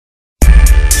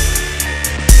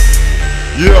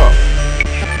Yeah.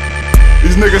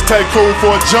 These niggas take cool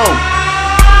for a joke.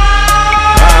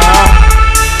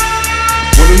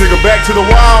 When the nigga back to the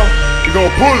wall, he gon'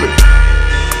 pull it.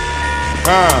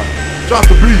 Drop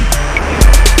the beat.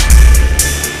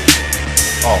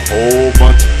 A whole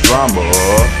bunch of drama.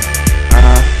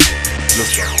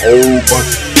 Just a whole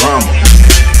bunch of drama.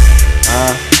 A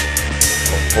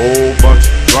whole bunch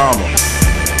of drama.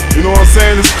 You know what I'm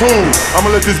saying? It's cool. I'ma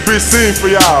let this bitch sing for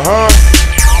y'all, huh?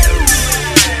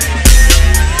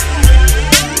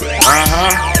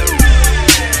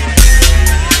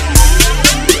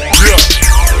 Yeah.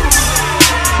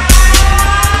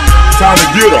 Time to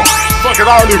get her. Fuck it,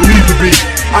 all it need to be.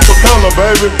 Acapella,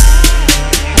 baby.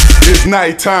 It's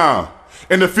nighttime.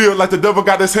 In the field like the devil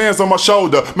got his hands on my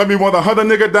shoulder. Made me want 100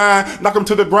 nigga dying, knock him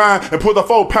to the grind, and put a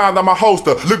 4 pound on my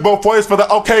holster. Look both ways for the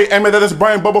okay, aim it at his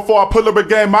brain, but before I pull up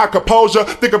regain my composure.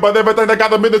 Think about everything that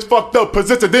got him in this fucked up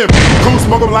position. Then cool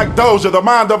smoke him like Doja, the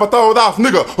mind of a throwed off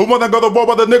nigga who wanna go to war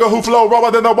with a nigga who flow rawer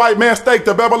than a white man steak.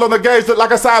 The bevel on the gauge look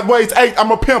like a sideways 8.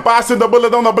 I'm a pimp, I send a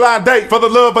bullet on a blind date. For the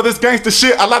love of this gangster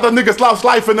shit, a lot of niggas lost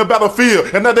life in the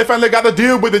battlefield, and now they finally gotta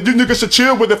deal with it. You niggas should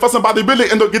chill with it, for somebody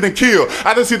really end up getting killed.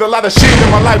 I done seen a lot of shit in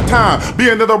my lifetime.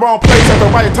 Being in the wrong place at the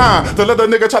right time. To let a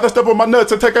nigga try to step on my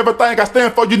nuts and take everything I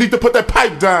stand for, you need to put that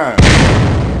pipe down.